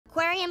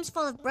aquariums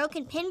full of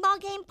broken pinball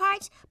game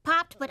parts,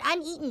 popped but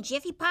uneaten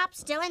Jiffy Pops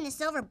still in the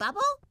silver bubble?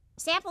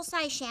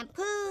 Sample-size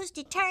shampoos,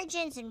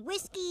 detergents, and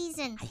whiskeys,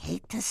 and... I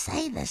hate to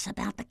say this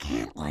about the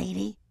cat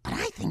lady, but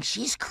I think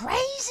she's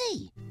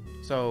crazy.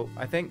 So,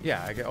 I think,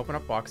 yeah, I can open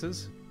up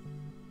boxes.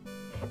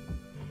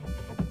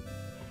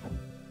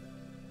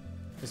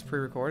 It's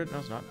pre-recorded? No,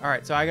 it's not.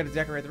 Alright, so I gotta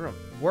decorate the room.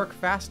 Work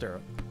faster.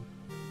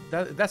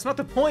 That's not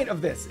the point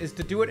of this, is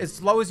to do it as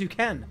slow as you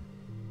can.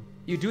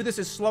 You do this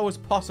as slow as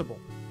possible.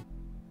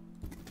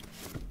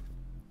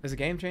 Is the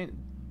game change?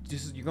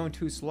 You're going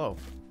too slow.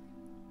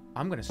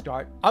 I'm gonna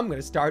start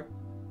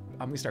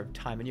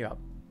timing you up.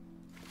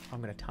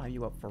 I'm gonna time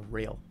you up for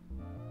real.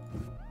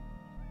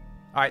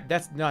 Alright,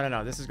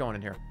 no, this is going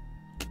in here.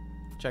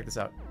 Check this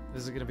out.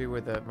 This is gonna be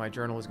where my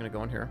journal is gonna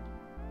go in here.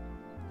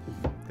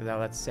 Because now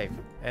that's safe.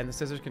 And the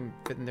scissors can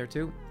fit in there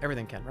too.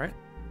 Everything can, right?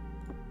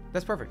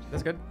 That's perfect.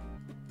 That's good.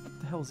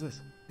 What the hell is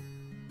this?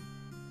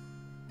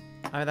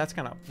 I mean, that's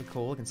kind of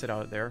cool. It can sit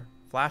out there.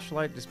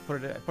 Flashlight, just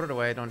put it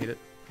away. I don't need it.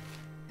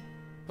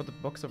 Put the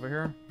books over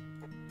here.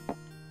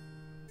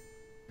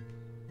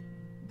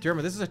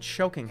 Jeremy, this is a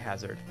choking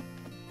hazard.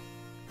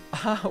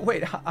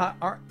 Wait,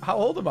 how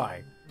old am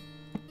I?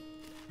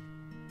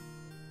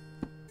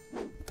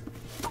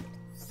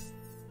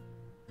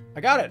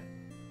 I got it.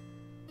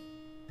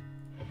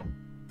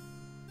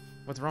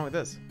 What's wrong with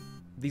this?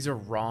 These are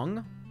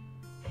wrong?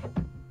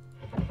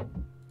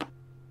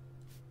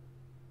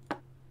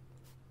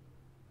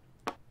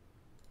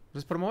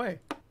 Just put them away.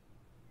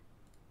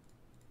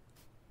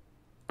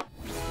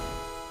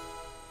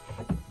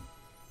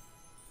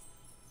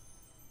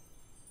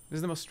 This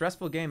is the most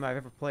stressful game I've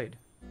ever played.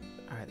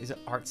 Alright, these are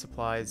art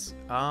supplies.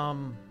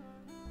 Oh,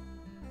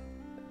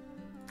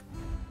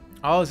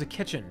 there's a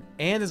kitchen.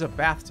 And there's a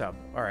bathtub.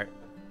 Alright.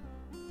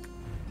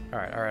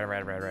 Alright. I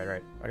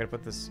gotta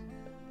put this...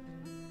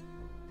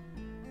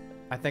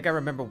 I think I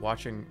remember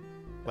watching...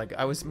 Like,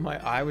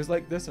 my eye was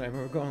like this, and I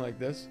remember going like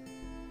this.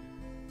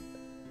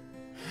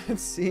 And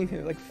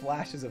seeing, like,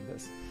 flashes of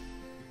this.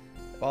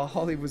 While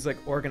Holly was, like,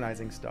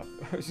 organizing stuff.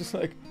 I was just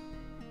like...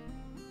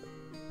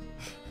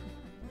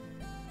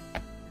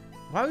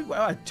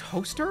 Why a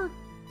toaster?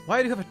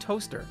 Why do you have a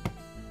toaster?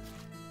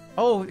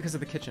 Oh, because of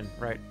the kitchen.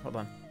 Right, hold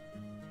on.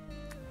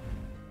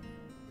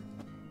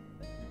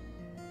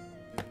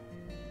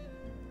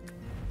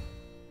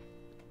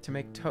 To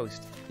make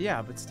toast.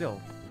 Yeah, but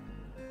still.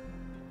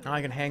 Now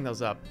I can hang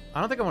those up. I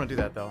don't think I want to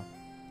do that, though.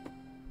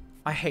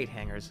 I hate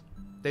hangers.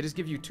 They just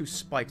give you 2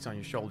 spikes on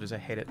your shoulders. I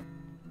hate it.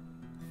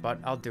 But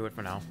I'll do it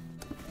for now.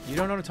 You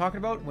don't know what I'm talking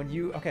about? When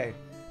you... Okay.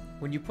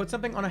 When you put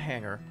something on a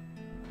hanger,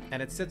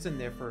 and it sits in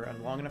there for a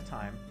long enough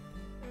time,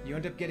 you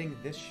end up getting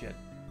this shit.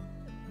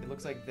 It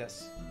looks like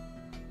this.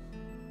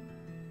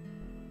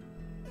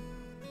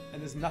 And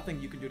there's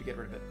nothing you can do to get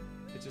rid of it.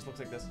 It just looks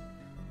like this.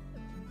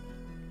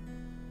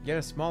 Get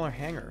a smaller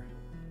hanger.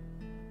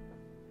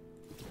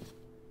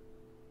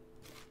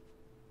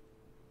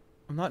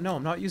 I'm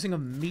not using a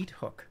meat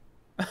hook.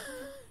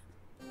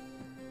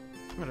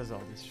 What is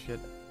all this shit?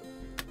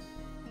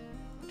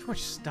 Too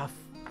much stuff.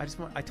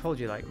 I told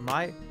you, like,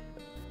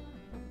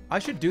 I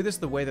should do this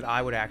the way that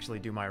I would actually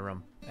do my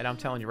room. And I'm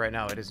telling you right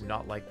now, it is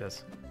not like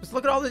this. Just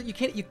look at all the, you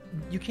can't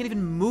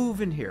even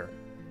move in here.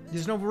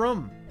 There's no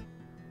room.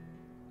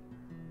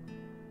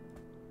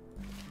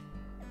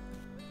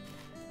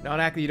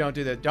 Don't act like you don't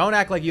do that. Don't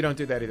act like you don't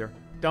do that either.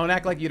 Don't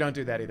act like you don't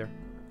do that either.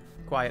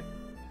 Quiet.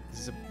 This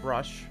is a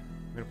brush.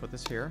 I'm gonna put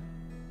this here.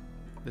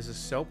 This is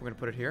soap. We're gonna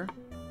put it here.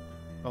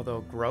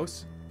 Although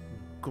gross.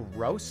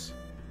 Gross.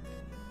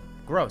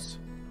 Gross.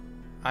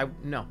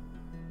 No.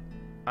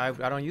 I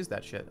don't use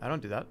that shit. I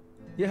don't do that.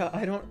 Yeah,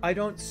 I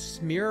don't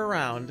smear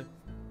around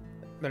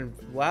and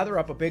lather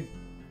up a big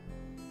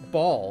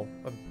ball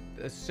of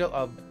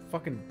a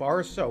fucking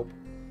bar of soap,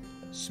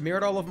 smear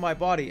it all over my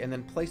body, and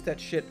then place that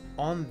shit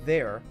on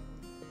there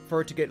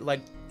for it to get, like,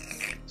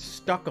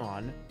 stuck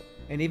on.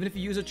 And even if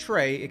you use a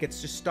tray, it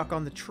gets just stuck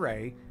on the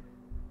tray.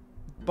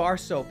 Bar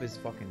soap is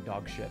fucking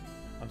dog shit.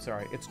 I'm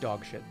sorry, it's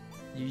dog shit.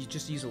 You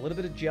just use a little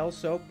bit of gel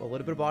soap, a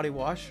little bit of body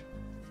wash,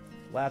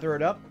 lather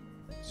it up,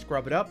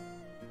 scrub it up.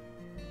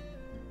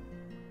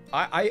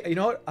 You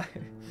know what?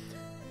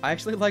 I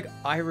actually like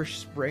Irish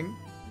Spring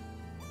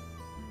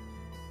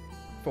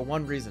for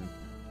one reason.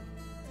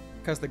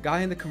 Because the guy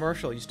in the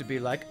commercial used to be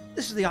like,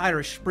 this is the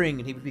Irish Spring,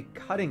 and he would be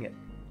cutting it.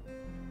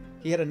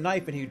 He had a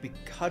knife, and he would be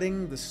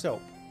cutting the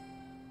soap.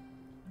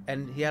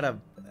 And he had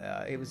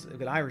it was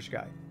an Irish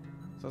guy.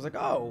 So I was like,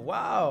 oh,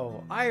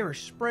 wow,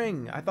 Irish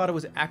Spring. I thought it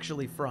was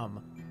actually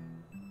from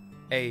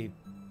I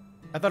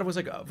thought it was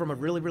like from a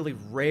really, really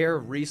rare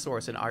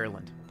resource in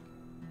Ireland.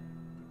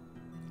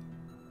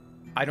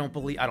 I don't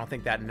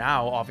think that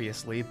now,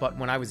 obviously, but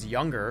when I was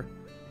younger,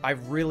 I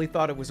really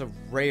thought it was a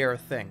rare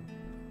thing.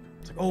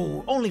 It's like,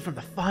 oh, only from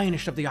the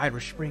finest of the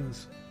Irish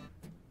Springs.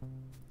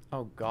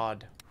 Oh,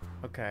 God.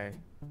 Okay.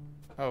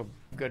 Oh,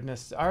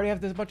 goodness. I already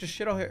have this bunch of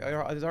shit out here.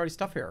 There's already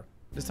stuff here.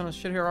 There's some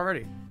shit here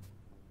already.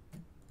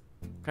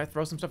 Can I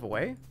throw some stuff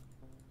away?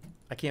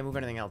 I can't move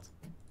anything else.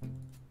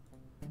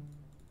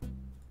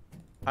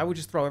 I would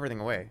just throw everything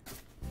away.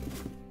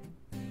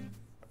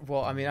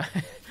 Well, I mean,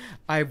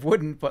 I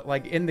wouldn't, but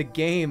like in the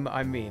game,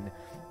 I mean,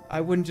 I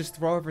wouldn't just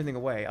throw everything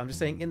away. I'm just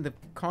saying in the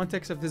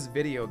context of this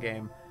video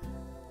game,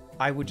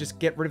 I would just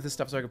get rid of this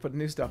stuff so I could put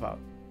new stuff out.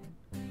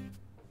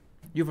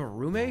 You have a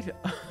roommate?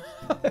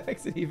 That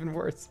makes it even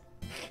worse.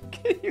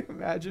 Can you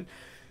imagine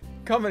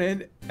coming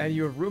in and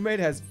your roommate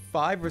has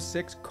 5 or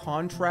 6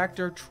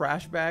 contractor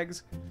trash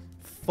bags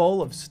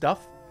full of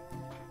stuff?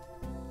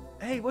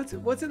 Hey, what's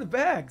in the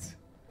bags?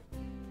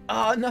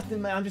 Ah,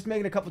 nothing, man. I'm just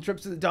making a couple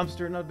trips to the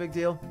dumpster. Not a big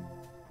deal.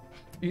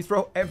 You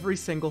throw every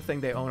single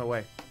thing they own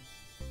away.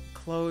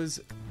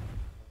 Clothes.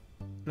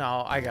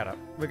 No,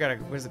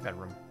 where's the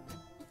bedroom?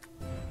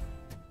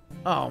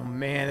 Oh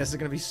man, this is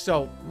gonna be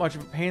so much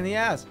of a pain in the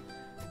ass.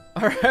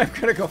 All right, I'm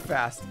gonna go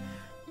fast.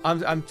 I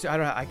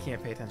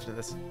can't pay attention to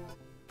this.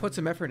 Put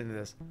some effort into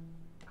this.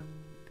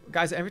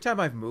 Guys, every time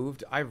I've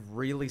moved, I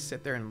really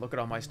sit there and look at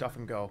all my stuff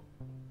and go,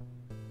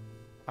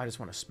 I just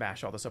want to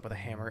smash all this up with a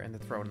hammer and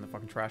then throw it in the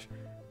fucking trash.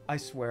 I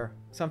swear.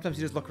 Sometimes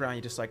you just look around and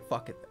you're just like,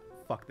 fuck it.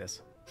 Fuck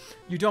this.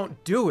 You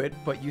don't do it,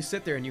 but you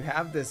sit there and you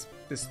have this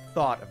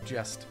thought of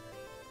just,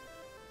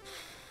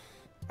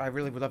 I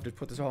really would love to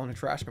put this all in a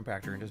trash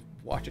compactor and just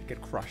watch it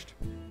get crushed.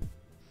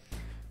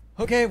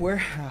 Okay, we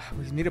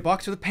need a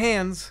box for the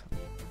pans.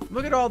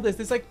 Look at all this.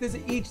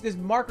 There's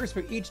markers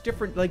for each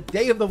different like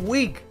day of the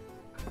week.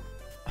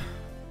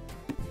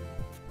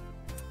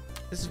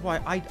 This is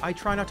why I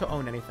try not to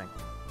own anything.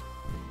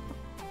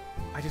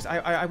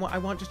 I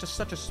want just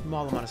such a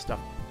small amount of stuff.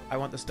 I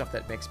want the stuff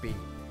that makes me.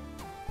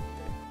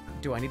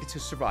 Do I need it to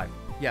survive?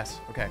 Yes.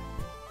 Okay.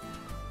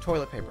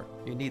 Toilet paper.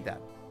 You need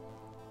that.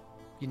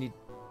 You need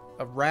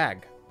a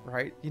rag,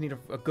 right? You need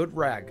a good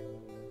rag.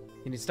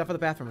 You need stuff for the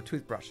bathroom, a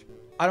toothbrush.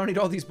 I don't need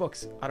all these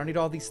books. I don't need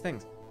all these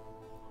things.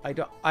 I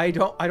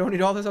don't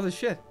need all this other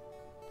shit.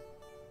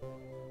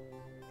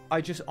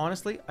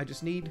 Honestly, I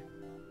just need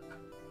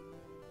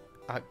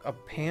a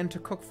pan to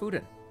cook food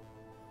in.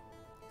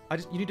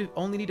 You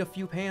only need a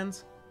few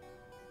pans.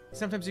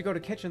 Sometimes you go to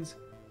kitchens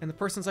and the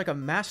person's like a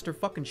master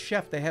fucking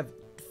chef. They have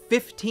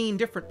 15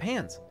 different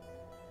pans.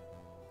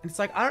 And it's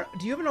like,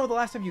 do you ever know the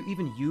last time you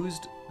even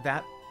used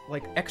that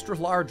like extra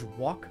large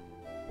wok?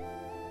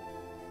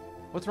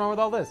 What's wrong with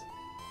all this?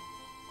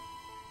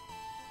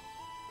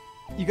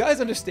 You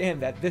guys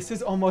understand that this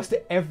is almost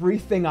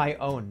everything I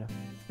own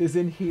is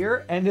in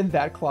here and in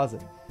that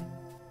closet.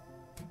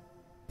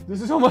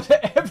 This is almost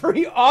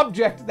every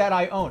object that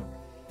I own.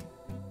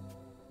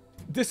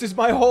 This is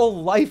my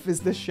whole life is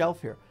this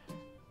shelf here.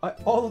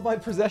 All of my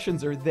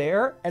possessions are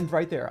there and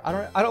right there. I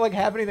don't like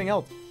have anything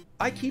else.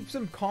 I keep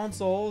some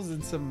consoles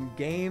and some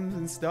games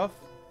and stuff.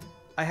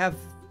 I have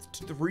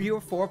 3 or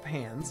 4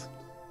 pans.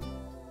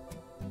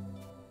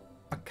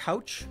 A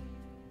couch.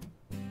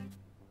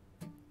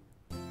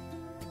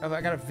 I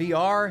got a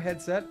VR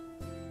headset.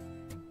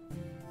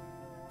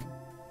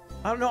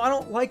 I don't know. I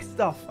don't like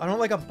stuff. I don't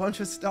like a bunch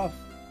of stuff.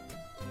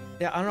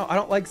 Yeah, I don't know. I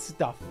don't like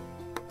stuff.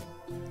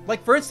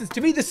 Like, for instance,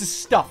 to me, this is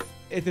stuff.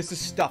 This is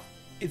stuff.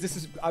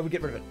 I would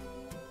get rid of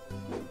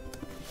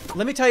it.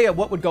 Let me tell you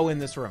what would go in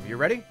this room. You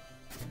ready?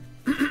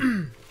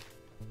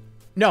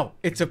 No,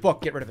 it's a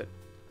book. Get rid of it.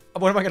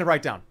 What am I going to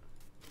write down?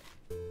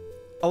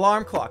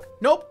 Alarm clock.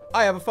 Nope.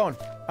 I have a phone.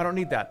 I don't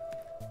need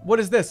that. What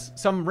is this?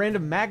 Some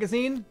random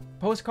magazine?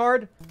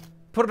 Postcard?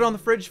 Put it on the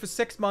fridge for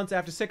 6 months.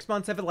 After 6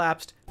 months have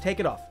elapsed, take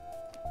it off.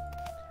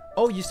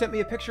 Oh, you sent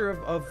me a picture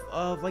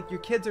of like your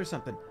kids or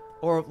something.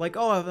 Or like,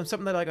 oh,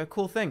 something that like a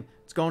cool thing.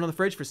 It's going on the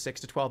fridge for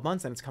 6 to 12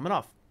 months and it's coming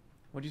off.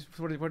 What did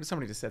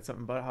somebody just said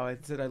something about how I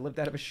said I lived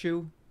out of a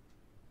shoe?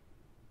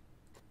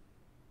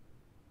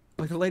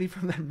 Like the lady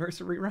from that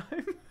nursery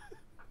rhyme?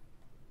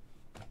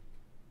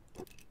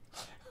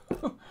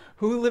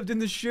 Who lived in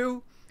the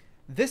shoe?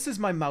 This is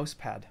my mouse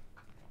pad.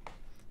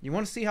 You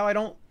want to see how I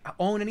don't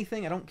own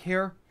anything? I don't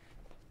care.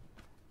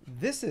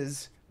 This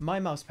is my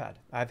mouse pad.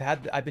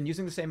 I've been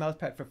using the same mouse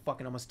pad for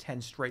fucking almost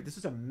 10 straight. This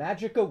is a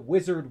Magica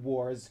Wizard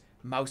Wars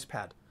mouse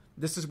pad.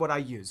 This is what I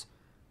use.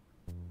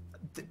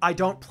 I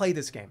don't play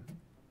this game.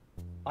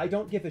 I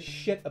don't give a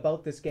shit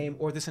about this game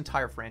or this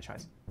entire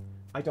franchise.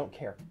 I don't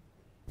care.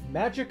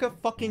 Magica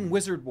fucking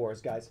Wizard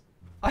Wars, guys.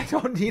 I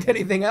don't need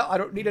anything else. I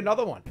don't need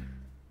another one.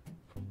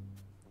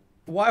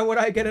 Why would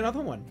I get another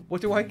one?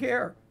 What do I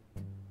care?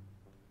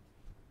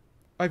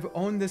 I've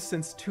owned this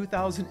since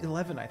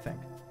 2011, I think.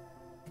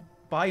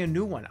 Buy a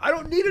new one. I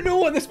don't need a new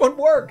one. This one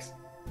works.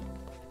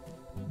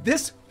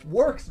 This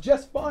works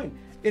just fine.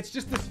 It's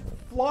just this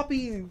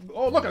floppy.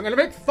 Oh, look, I'm gonna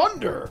make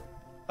thunder.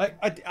 I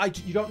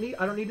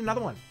don't need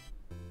another one.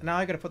 Now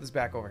I gotta put this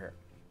back over here.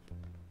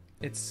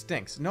 It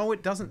stinks. No,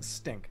 it doesn't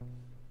stink.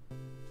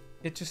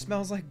 It just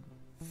smells like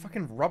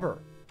fucking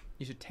rubber.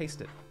 You should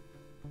taste it.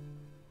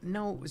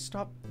 No,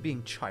 stop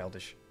being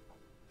childish.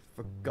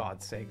 For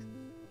God's sake.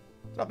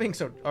 Stop being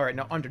so... Alright,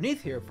 now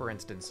underneath here, for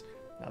instance.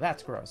 Now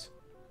that's gross.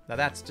 Now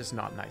that's just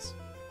not nice.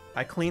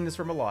 I clean this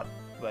room a lot,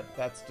 but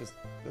that's just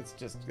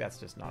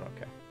not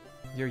okay.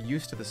 You're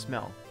used to the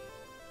smell.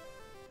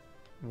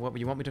 What,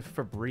 you want me to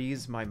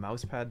Febreze my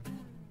mouse pad?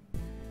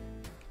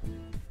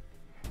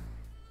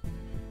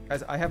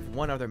 Guys, I have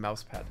one other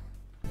mouse pad.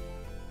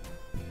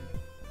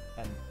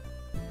 And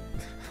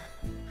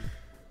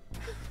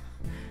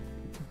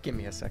give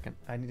me a second.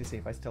 I need to see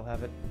if I still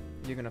have it.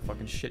 You're gonna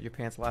fucking shit your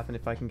pants laughing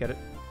if I can get it.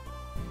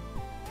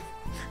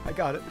 I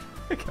got it.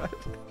 I got it.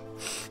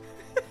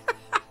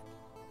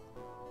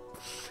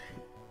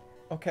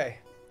 Okay.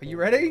 Are you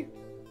ready?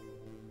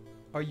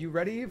 Are you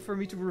ready for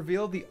me to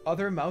reveal the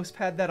other mouse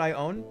pad that I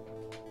own?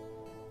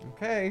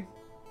 Okay.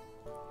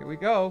 Here we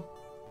go.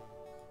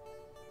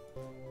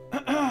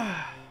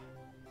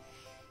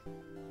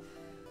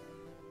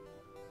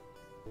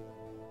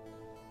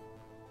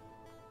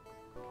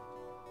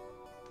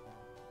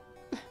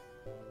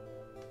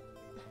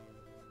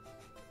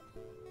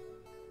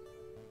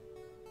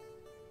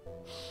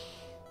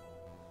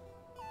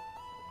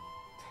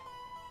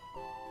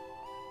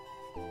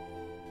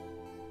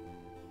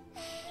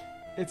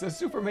 It's a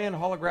Superman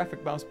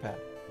holographic mouse pad.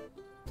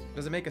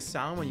 Does it make a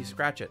sound when you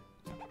scratch it?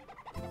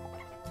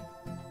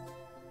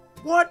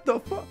 What the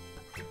fuck?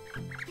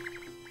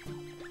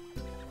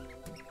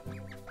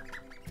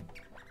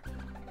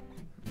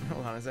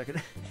 Hold on a second.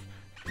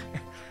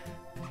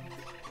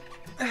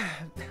 I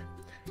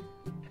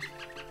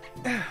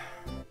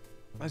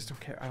just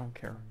don't care. I don't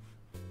care.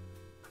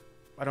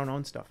 I don't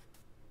own stuff.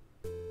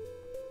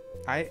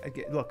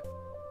 Look.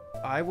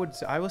 I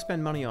will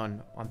spend money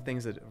on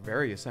things that are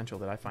very essential,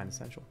 that I find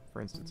essential.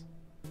 For instance,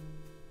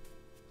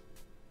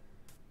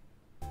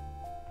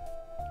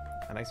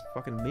 a nice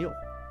fucking meal.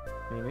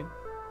 You know what I mean?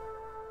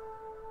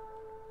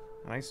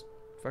 A nice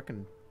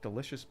fucking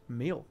delicious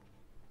meal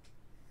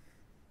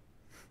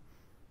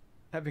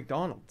at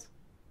McDonald's.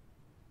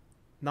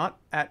 Not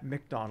at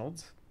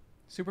McDonald's.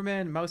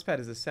 Superman mousepad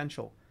is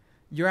essential.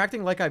 You're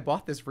acting like I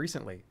bought this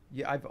recently.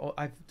 Yeah,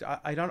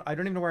 I don't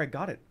even know where I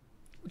got it.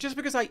 Just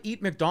because I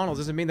eat McDonald's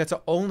doesn't mean that's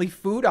the only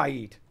food I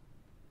eat.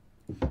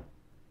 Oh,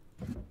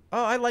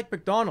 I like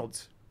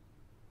McDonald's.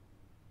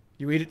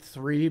 You eat it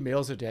 3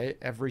 meals a day,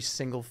 every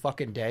single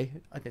fucking day?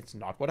 It's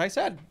not what I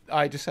said.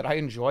 I just said I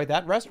enjoy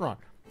that restaurant.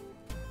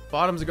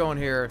 Bottoms are going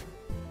here.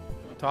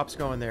 Tops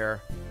going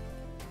there.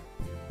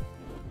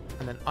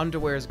 And then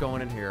underwear is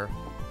going in here.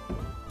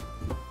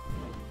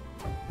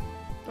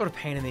 What a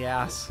pain in the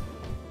ass.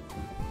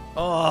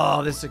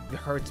 Oh, this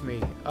hurts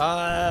me.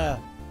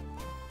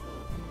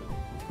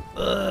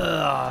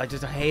 I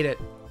just hate it.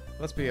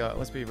 Let's be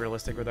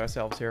realistic with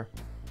ourselves here.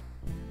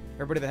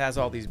 Everybody that has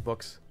all these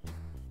books,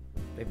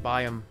 they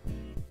buy them,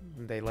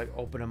 and they like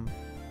open them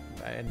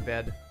in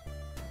bed,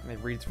 and they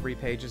read 3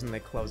 pages and they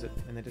close it,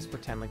 and they just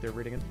pretend like they're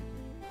reading it.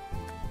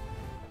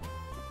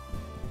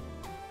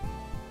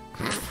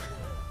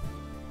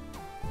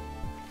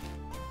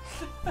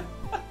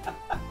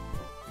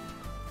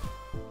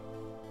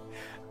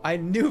 I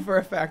knew for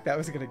a fact that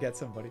was gonna get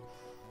somebody.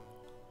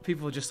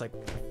 People were just like,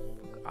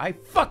 I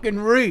fucking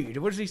read.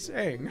 What is he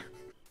saying?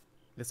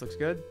 This looks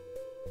good.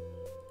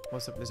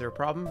 What's up? Is there a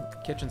problem?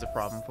 Kitchen's a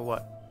problem. For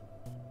what?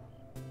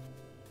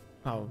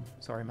 Oh,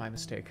 sorry, my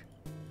mistake.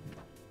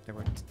 There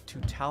were 2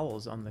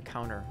 towels on the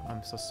counter.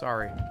 I'm so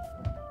sorry.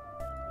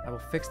 I will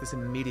fix this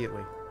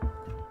immediately.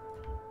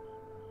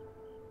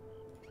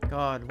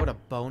 God, what a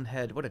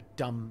bonehead. What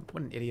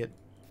an idiot.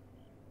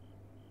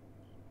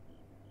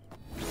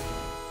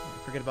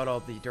 Forget about all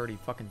the dirty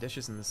fucking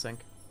dishes in the sink.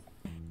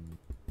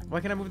 Why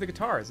can't I move the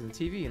guitars and the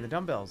TV and the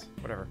dumbbells?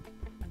 Whatever.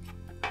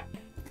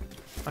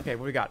 Okay,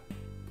 what we got?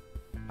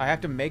 I have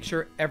to make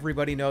sure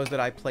everybody knows that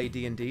I play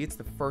D&D. It's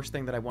the first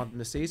thing that I want them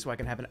to see, so I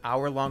can have an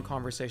hour-long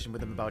conversation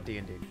with them about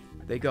D&D.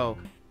 They go,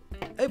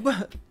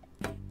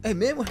 hey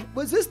man,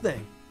 what's this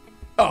thing?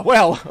 Oh,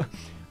 well,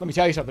 let me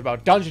tell you something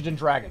about Dungeons and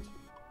Dragons.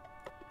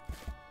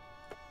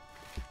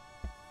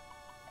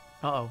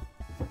 Uh-oh.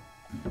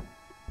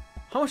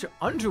 How much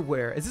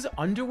underwear? Is this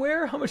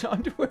underwear? How much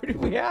underwear do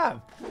we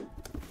have?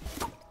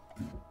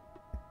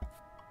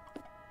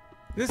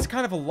 This is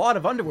kind of a lot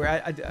of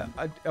underwear.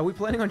 Are we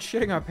planning on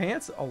shitting our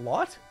pants? A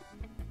lot?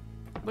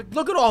 Like,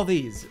 look at all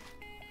these.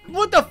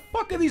 What the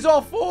fuck are these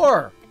all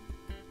for?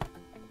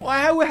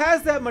 Why, who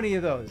has that many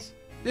of those?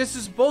 This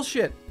is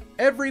bullshit.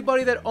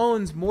 Everybody that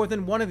owns more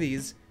than one of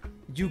these,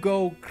 you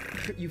go,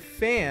 you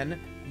fan,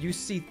 you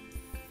see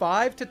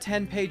 5 to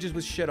 10 pages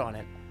with shit on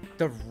it.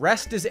 The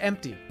rest is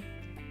empty.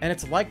 And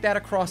it's like that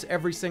across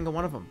every single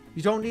one of them.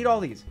 You don't need all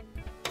these.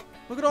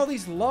 Look at all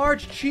these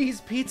large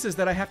cheese pizzas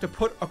that I have to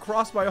put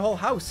across my whole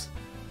house.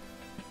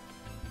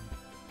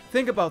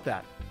 Think about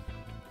that.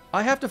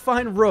 I have to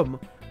find room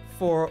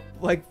for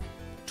like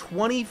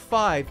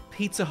 25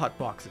 Pizza Hut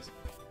boxes.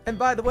 And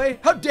by the way,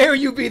 how dare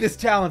you be this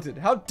talented?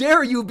 How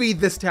dare you be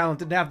this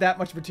talented and have that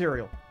much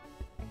material?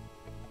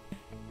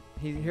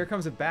 Here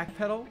comes a back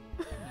pedal.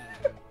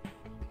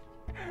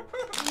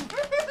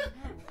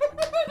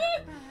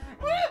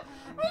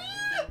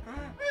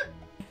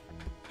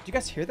 Did you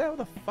guys hear that? What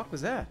the fuck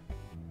was that?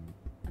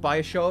 By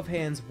a show of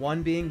hands,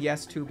 1 being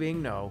yes, 2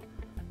 being no,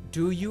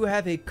 do you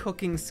have a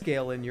cooking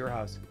scale in your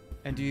house?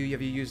 And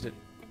have you used it?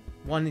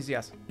 1 is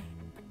yes.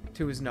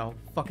 2 is no.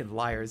 Fucking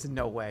liars.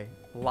 No way.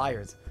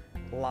 Liars.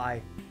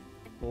 Lie.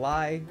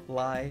 Lie.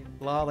 Lie.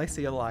 Lol, I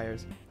see you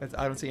liars.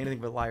 I don't see anything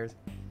but liars.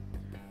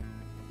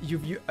 You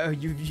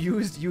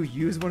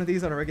use one of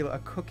these on a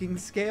cooking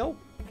scale?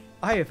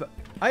 I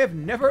have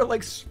never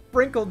like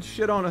sprinkled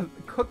shit on a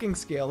cooking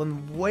scale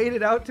and weighed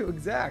it out to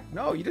exact.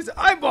 No, you just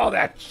eyeball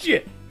that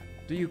shit.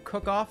 Do you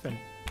cook often?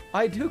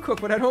 I do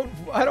cook, but I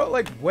don't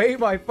like weigh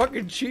my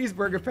fucking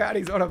cheeseburger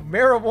patties on a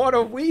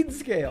marijuana weed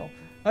scale.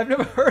 I've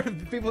never heard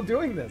of people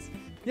doing this.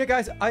 Yeah,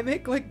 guys, I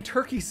make like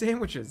turkey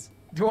sandwiches.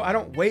 I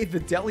don't weigh the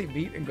deli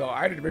meat and go,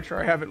 I need to make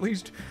sure I have at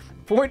least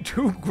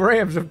 0.2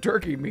 grams of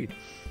turkey meat.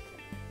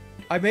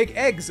 I make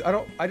eggs.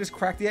 I just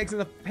crack the eggs in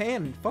the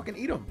pan and fucking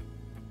eat them.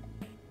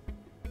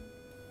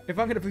 If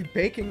I'm gonna be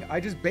baking, I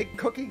just bake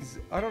cookies.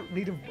 I don't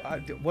need to,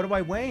 what am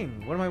I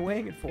weighing? What am I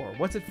weighing it for?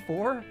 What's it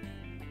for?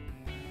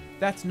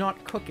 That's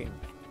not cooking.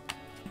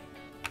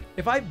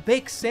 If I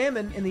bake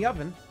salmon in the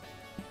oven,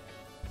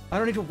 I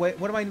don't need to weigh,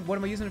 what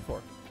am I using it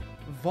for?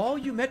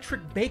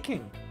 Volumetric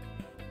baking.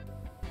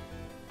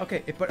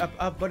 Okay,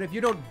 but if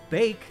you don't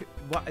bake,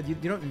 you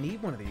don't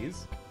need one of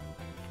these.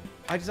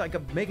 I just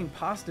like making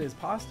pasta is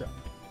pasta.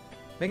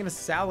 Making a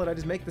salad, I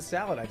just make the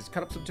salad. I just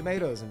cut up some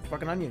tomatoes and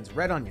fucking onions,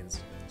 red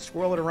onions.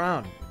 Swirl it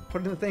around,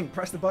 put it in the thing,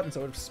 press the button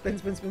so it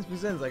spins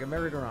like a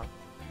merry-go-round.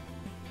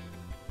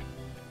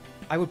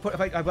 I would put,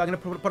 if I'm gonna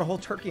put a whole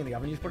turkey in the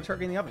oven, you just put a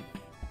turkey in the oven.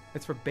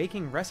 It's for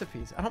baking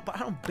recipes. I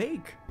don't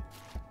bake.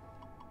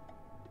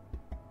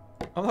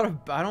 I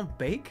don't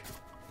bake.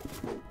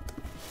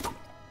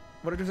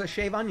 What I do is I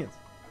shave onions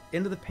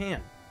into the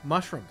pan.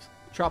 Mushrooms.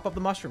 Chop up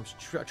the mushrooms.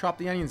 Chop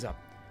the onions up.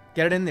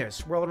 Get it in there.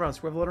 Swirl it around.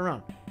 Swivel it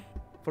around.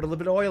 Put a little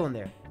bit of oil in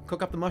there.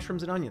 Cook up the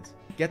mushrooms and onions.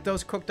 Get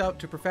those cooked out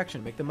to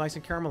perfection. Make them nice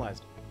and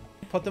caramelized.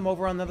 Put them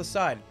over on the other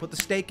side. Put the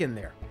steak in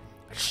there.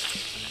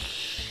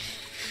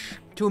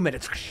 2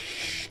 minutes.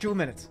 2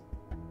 minutes.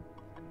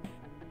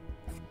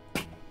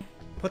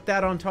 Put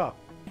that on top.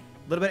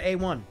 A little bit of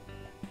A1.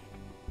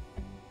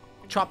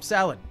 Chopped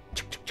salad.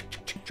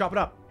 Chop it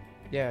up.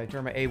 Yeah,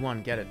 during my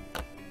A1, get it.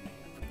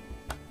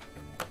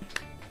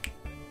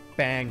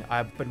 Bang.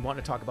 I've been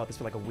wanting to talk about this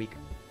for like a week.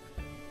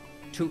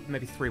 2,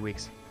 maybe 3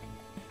 weeks.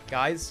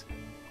 Guys,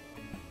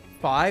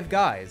 Five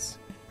Guys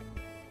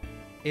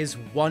is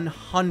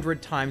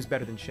 100 times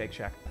better than Shake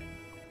Shack.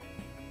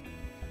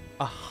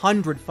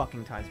 100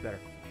 fucking times better.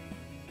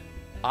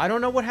 I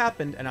don't know what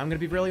happened, and I'm gonna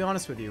be really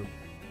honest with you.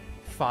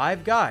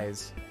 Five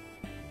Guys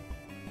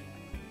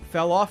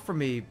fell off for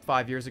me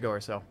 5 years ago or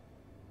so.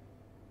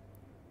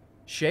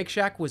 Shake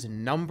Shack was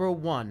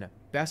 #1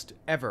 best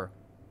ever.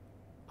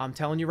 I'm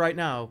telling you right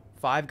now,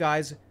 Five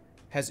Guys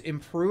has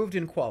improved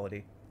in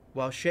quality,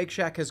 while Shake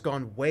Shack has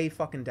gone way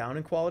fucking down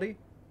in quality.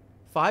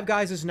 Five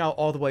Guys is now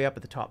all the way up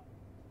at the top.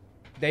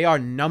 They are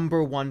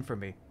 #1 for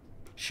me.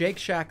 Shake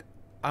Shack,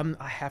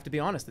 I have to be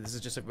honest, this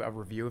is just a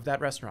review of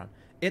that restaurant.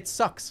 It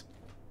sucks.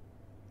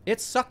 It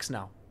sucks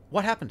now.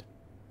 What happened?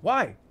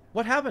 Why?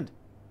 What happened?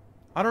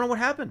 I don't know what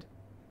happened.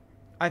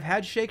 I've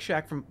had Shake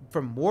Shack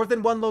from more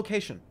than one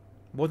location.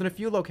 More than a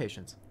few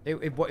locations.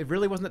 It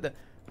really wasn't that...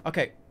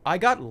 Okay, I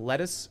got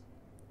lettuce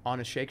on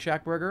a Shake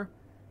Shack burger,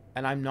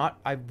 and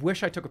I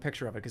wish I took a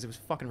picture of it because it was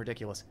fucking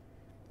ridiculous.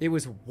 It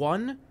was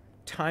one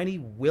tiny,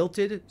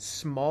 wilted,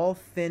 small,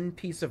 thin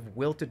piece of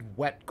wilted,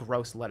 wet,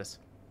 gross lettuce.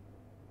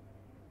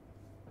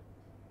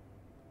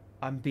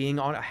 I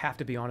have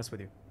to be honest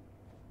with you.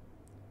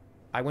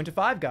 I went to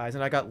Five Guys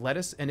and I got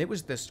lettuce, and it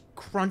was this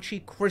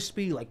crunchy,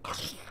 crispy, like...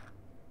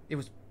 It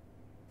was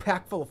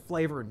packed full of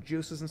flavor and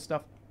juices and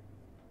stuff.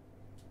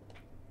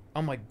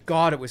 Oh my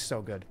god, it was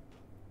so good.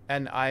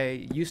 And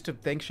I used to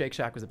think Shake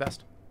Shack was the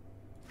best.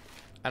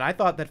 And I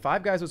thought that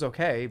Five Guys was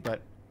okay,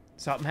 but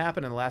something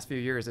happened in the last few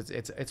years.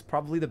 It's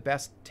probably the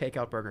best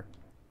takeout burger.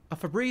 A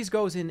Febreze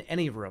goes in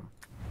any room.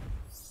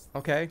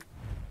 Okay?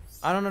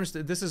 I don't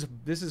understand. This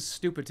is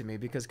stupid to me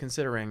because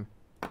considering,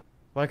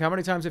 like, how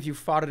many times have you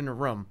fought it in a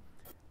room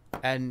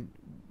and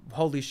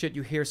holy shit,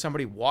 you hear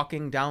somebody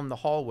walking down the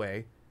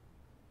hallway,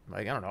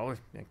 like, I don't know,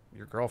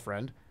 your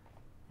girlfriend,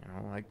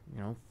 a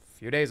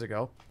few days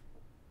ago,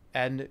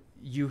 and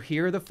you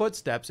hear the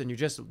footsteps and you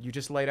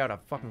just laid out a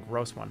fucking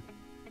gross one.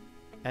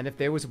 And if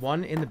there was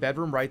one in the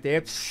bedroom right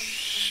there,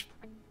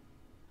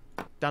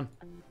 done.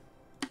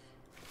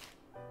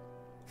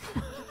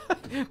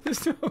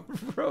 There's no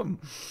room.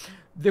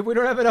 We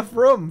don't have enough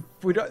room.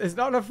 There's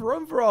not enough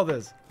room for all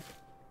this.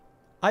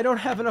 I don't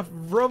have enough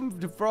room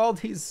for all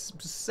these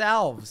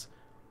salves.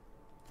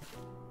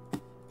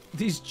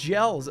 These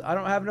gels. I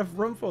don't have enough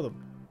room for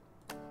them.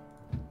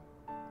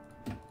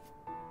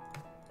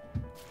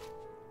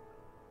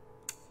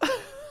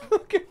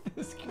 Look at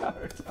this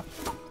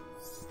countertop.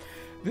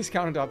 This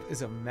countertop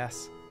is a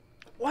mess.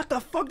 What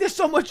the fuck? There's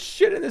so much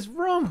shit in this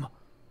room.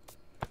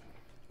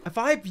 If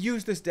I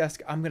use this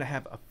desk, I'm gonna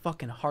have a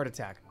fucking heart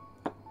attack.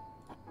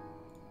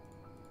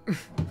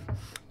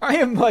 I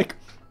am like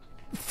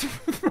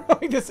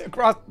throwing this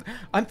across.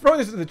 I'm throwing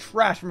this in the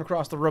trash from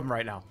across the room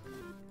right now.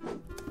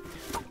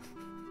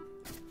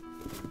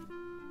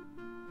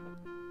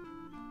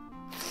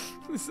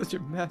 This is such a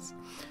mess.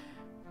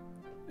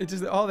 It's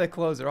just all their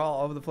clothes are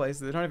all over the place.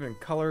 They're not even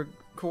color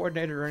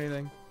coordinated or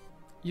anything.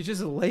 You're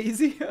just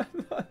lazy.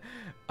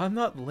 I'm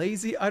not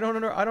lazy. I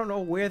don't know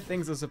where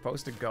things are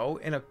supposed to go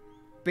in a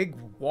big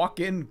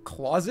walk-in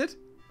closet.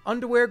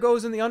 Underwear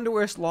goes in the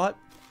underwear slot.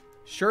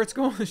 Shirts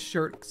go in the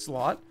shirt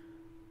slot.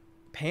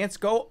 Pants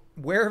go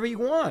wherever you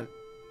want.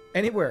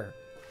 Anywhere.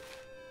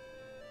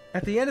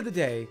 At the end of the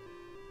day,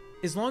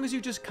 as long as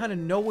you just kind of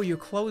know where your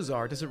clothes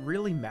are, does it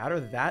really matter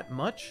that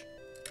much?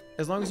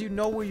 As long as you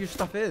know where your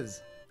stuff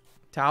is.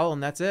 Towel,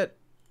 and that's it.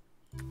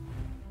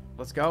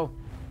 Let's go.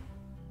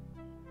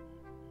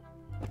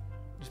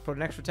 Just put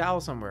an extra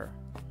towel somewhere.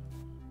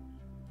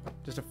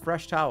 Just a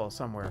fresh towel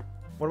somewhere.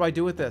 What do I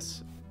do with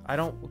this?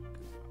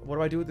 What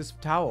do I do with this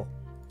towel?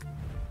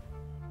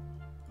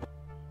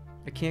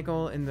 It can't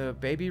go in the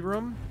baby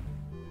room?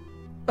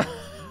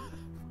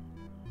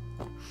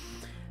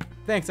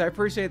 Thanks, I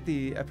appreciate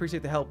the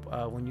help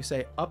when you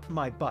say up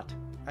my butt.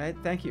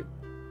 Thank you.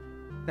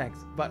 Thanks.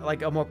 But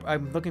like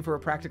I'm looking for a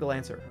practical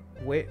answer.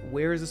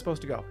 Where is this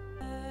supposed to go?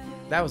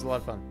 That was a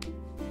lot of fun.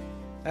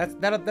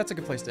 That's a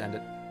good place to end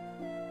it.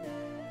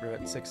 We're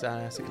at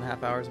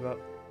 6.5 hours about.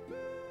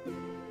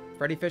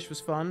 Freddy Fish was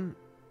fun.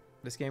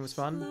 This game was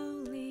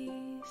fun.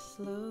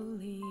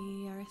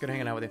 Good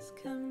hanging out with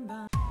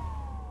you.